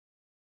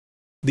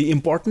The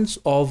importance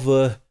of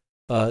the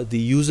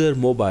user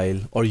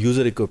mobile or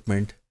user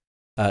equipment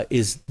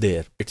is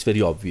there. It's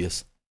very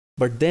obvious.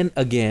 But then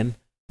again,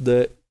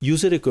 the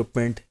user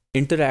equipment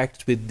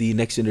interacts with the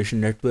next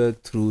generation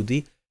network through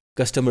the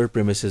customer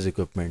premises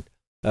equipment.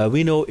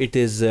 We know it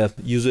is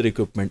user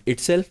equipment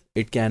itself.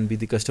 It can be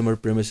the customer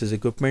premises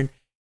equipment.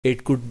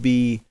 It could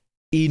be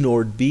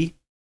eNode B.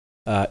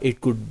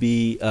 It could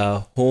be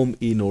home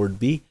eNode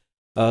B.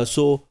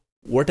 So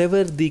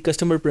whatever the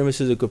customer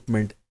premises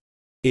equipment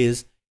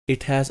is,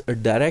 it has a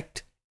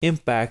direct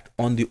impact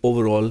on the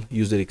overall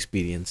user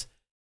experience.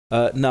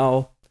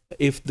 Now,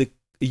 if the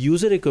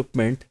user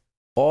equipment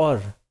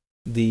or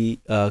the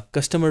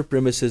customer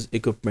premises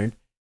equipment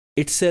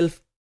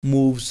itself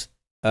moves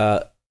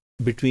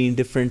between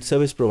different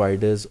service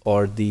providers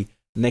or the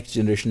next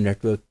generation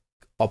network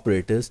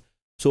operators,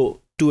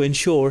 so to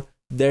ensure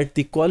that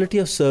the quality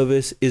of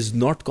service is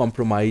not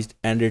compromised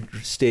and it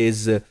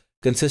stays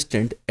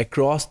consistent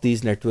across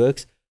these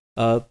networks,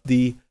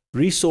 the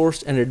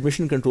resource and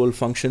admission control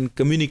function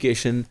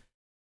communication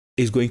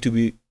is going to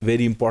be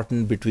very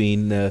important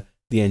between the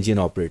engine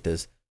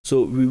operators.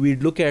 So we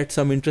look at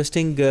some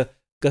interesting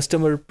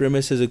customer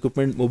premises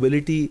equipment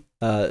mobility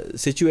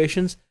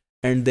situations,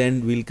 and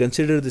then we'll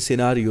consider the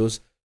scenarios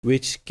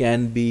which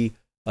can be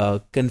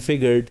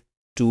configured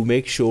to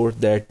make sure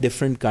that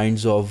different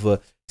kinds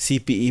of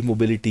CPE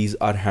mobilities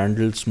are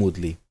handled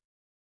smoothly.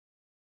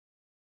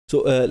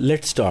 So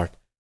let's start.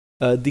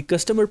 The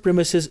customer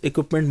premises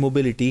equipment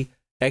mobility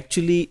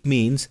actually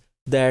means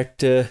that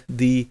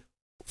the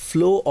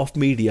flow of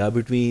media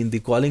between the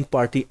calling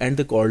party and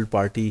the called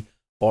party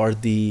or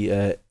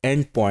the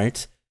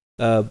endpoints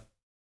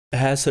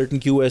has certain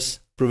QoS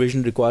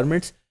provision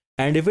requirements,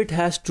 and if it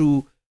has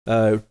to,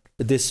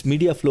 this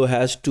media flow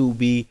has to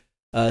be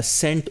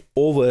sent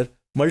over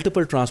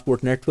multiple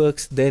transport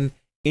networks, then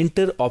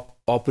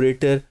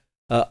inter-operator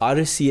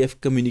RSCF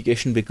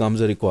communication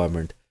becomes a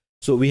requirement.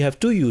 So we have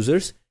two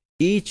users,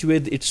 each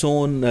with its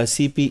own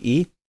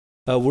CPE,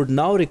 would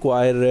now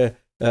require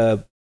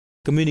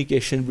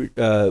communication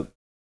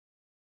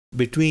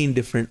between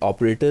different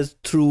operators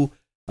through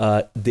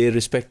their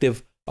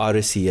respective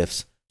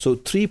RSCFs. So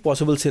three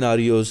possible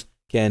scenarios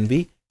can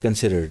be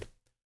considered.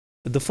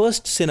 The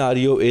first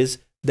scenario is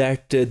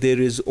that there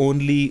is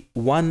only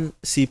one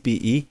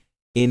CPE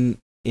in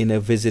a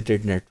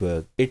visited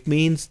network. It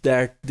means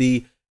that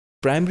the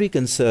primary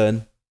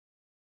concern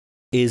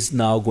is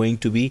now going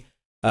to be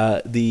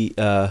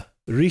the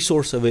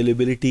resource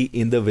availability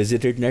in the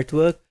visited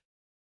network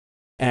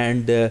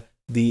and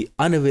the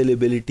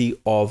unavailability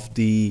of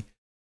the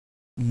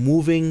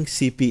moving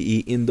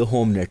CPE in the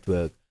home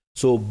network.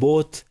 So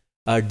both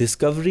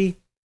discovery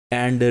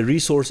and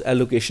resource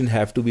allocation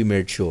have to be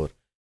made sure.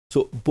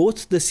 So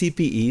both the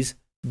CPEs,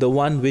 the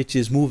one which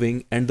is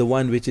moving and the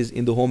one which is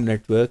in the home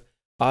network,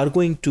 are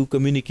going to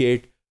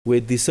communicate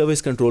with the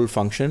service control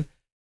function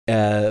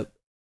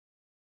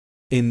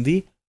in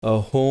the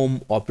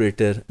home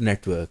operator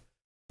network.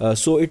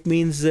 So it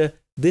means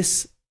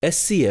this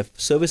SCF,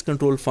 service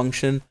control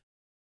function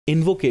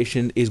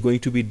invocation, is going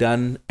to be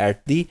done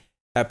at the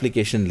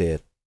application layer,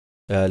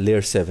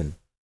 layer 7.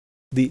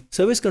 The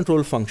service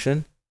control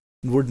function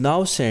would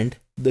now send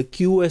the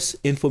QoS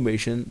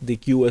information, the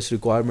QoS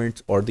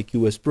requirements or the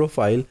QoS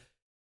profile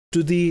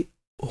to the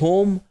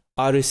home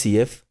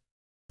RSCF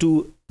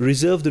to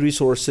reserve the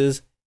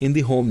resources in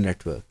the home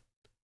network.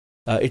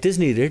 It is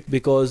needed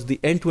because the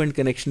end-to-end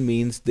connection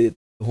means the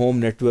home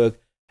network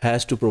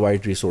has to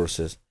provide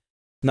resources.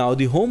 Now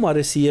the home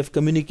RSCF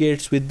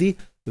communicates with the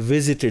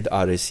visited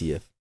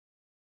RSCF.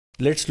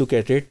 Let's look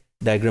at it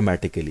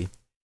diagrammatically.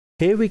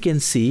 Here we can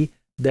see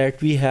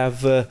that we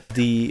have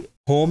the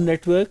home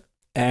network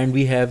and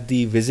we have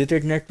the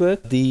visited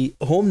network. The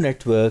home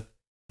network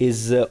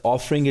is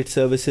offering its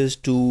services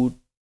to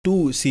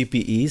two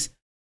CPEs,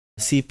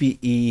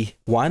 CPE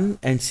 1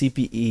 and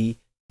CPE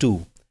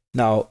 2.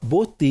 Now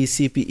both these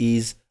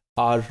CPEs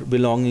are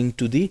belonging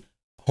to the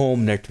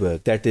home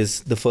network, that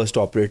is the first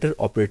operator,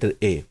 operator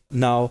A.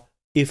 Now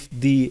if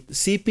the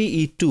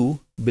CPE 2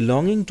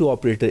 belonging to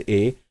operator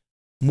A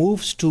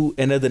moves to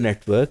another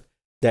network,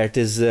 that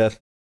is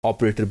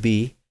operator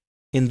B,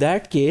 in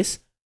that case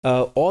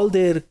all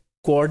their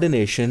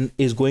coordination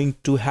is going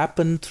to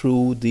happen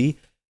through the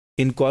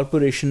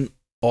incorporation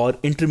or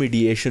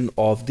intermediation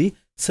of the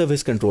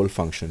service control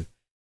function.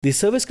 The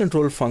service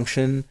control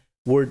function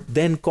would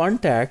then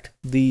contact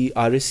the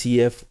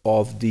RSCF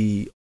of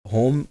the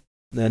home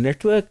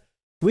network,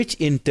 which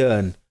in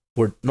turn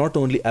would not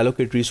only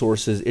allocate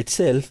resources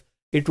itself,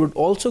 it would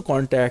also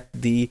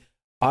contact the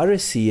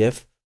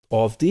RSCF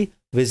of the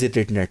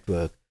visited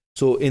network.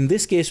 So in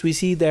this case, we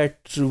see that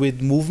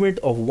with movement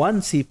of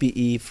one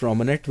CPE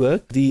from a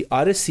network, the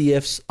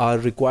RSCFs are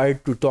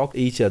required to talk to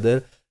each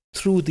other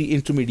through the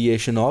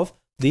intermediation of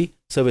the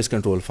service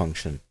control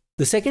function.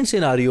 The second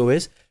scenario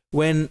is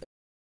when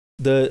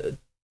the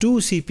two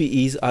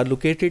CPEs are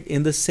located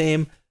in the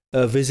same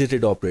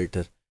visited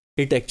operator.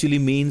 It actually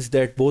means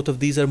that both of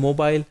these are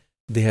mobile.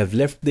 They have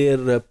left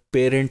their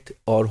parent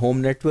or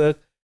home network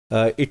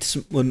It's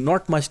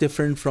not much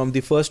different from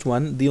the first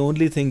one. The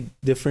only thing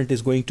different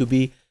is going to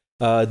be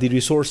the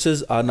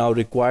resources are now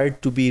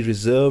required to be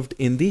reserved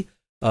in the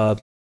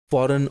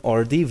foreign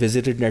or the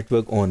visited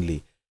network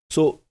only.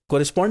 So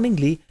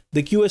correspondingly,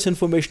 the QoS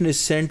information is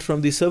sent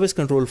from the service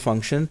control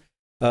function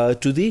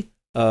to the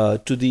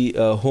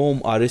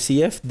home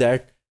RACF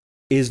that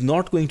is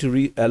not going to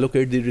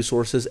reallocate the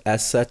resources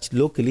as such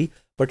locally,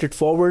 but it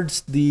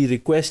forwards the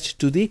request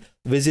to the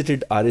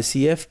visited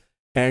RACF,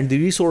 and the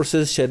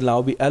resources shall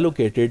now be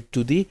allocated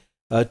to the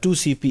two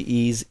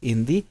CPEs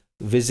in the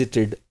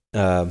visited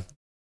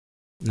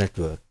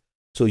network.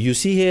 So you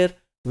see here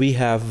we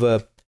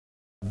have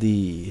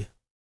the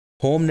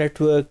home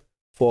network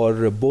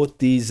for both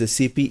these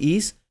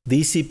CPEs.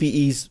 These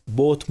CPEs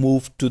both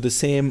move to the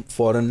same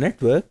foreign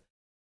network,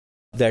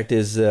 that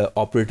is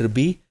operator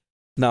B.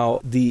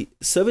 Now the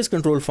service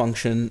control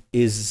function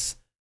is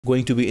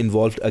going to be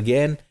involved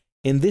again.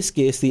 In this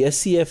case, the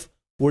SCF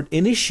would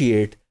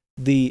initiate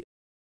the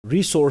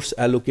resource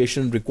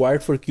allocation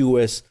required for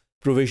QoS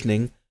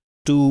provisioning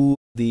to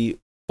the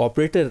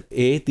operator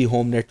A, the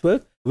home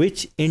network,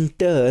 which in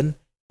turn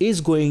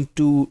is going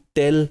to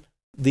tell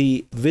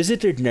the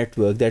visited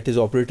network, that is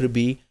operator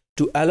B,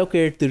 to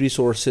allocate the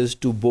resources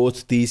to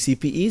both these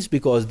CPEs,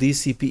 because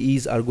these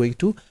CPEs are going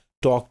to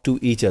talk to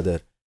each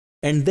other.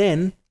 And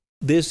then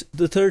there's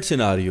the third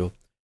scenario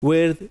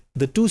where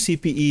the two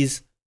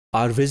CPEs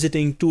are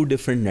visiting two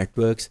different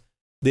networks.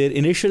 Their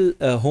initial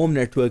home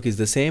network is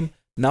the same.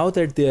 Now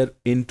that they are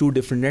in two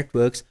different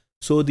networks,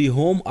 so the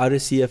home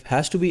RACF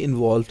has to be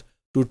involved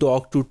to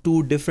talk to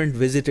two different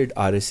visited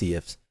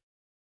RACFs.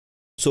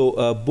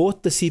 So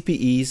both the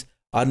CPEs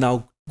are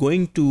now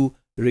going to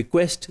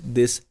request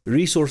this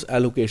resource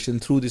allocation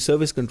through the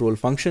service control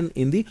function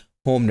in the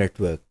home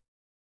network.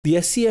 The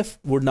SCF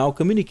would now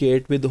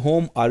communicate with the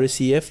home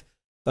RACF,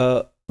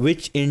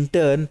 which in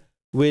turn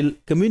will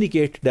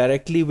communicate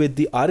directly with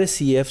the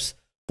RACFs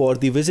for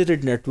the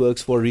visited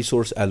networks for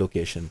resource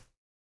allocation.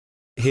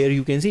 Here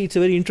you can see it's a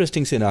very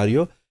interesting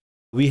scenario.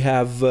 We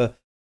have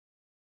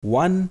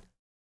one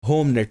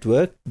home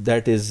network,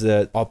 that is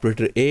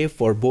operator A,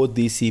 for both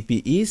these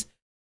CPEs.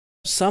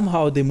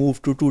 Somehow they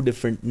move to two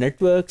different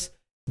networks.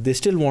 They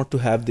still want to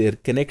have their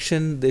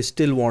connection. They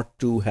still want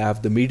to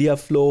have the media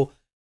flow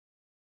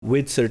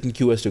with certain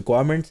QoS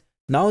requirements.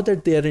 Now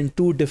that they are in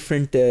two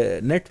different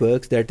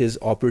networks, that is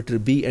operator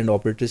B and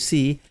operator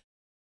C,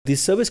 the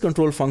service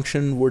control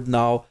function would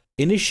now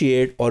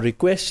initiate or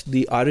request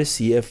the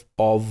RACF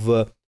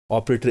of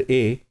operator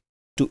A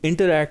to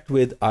interact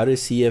with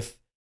RACF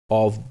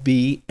of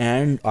B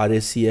and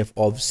RACF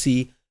of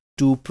C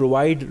to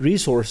provide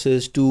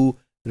resources to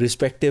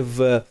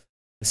respective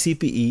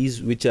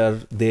CPEs which are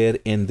there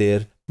in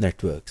their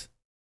networks.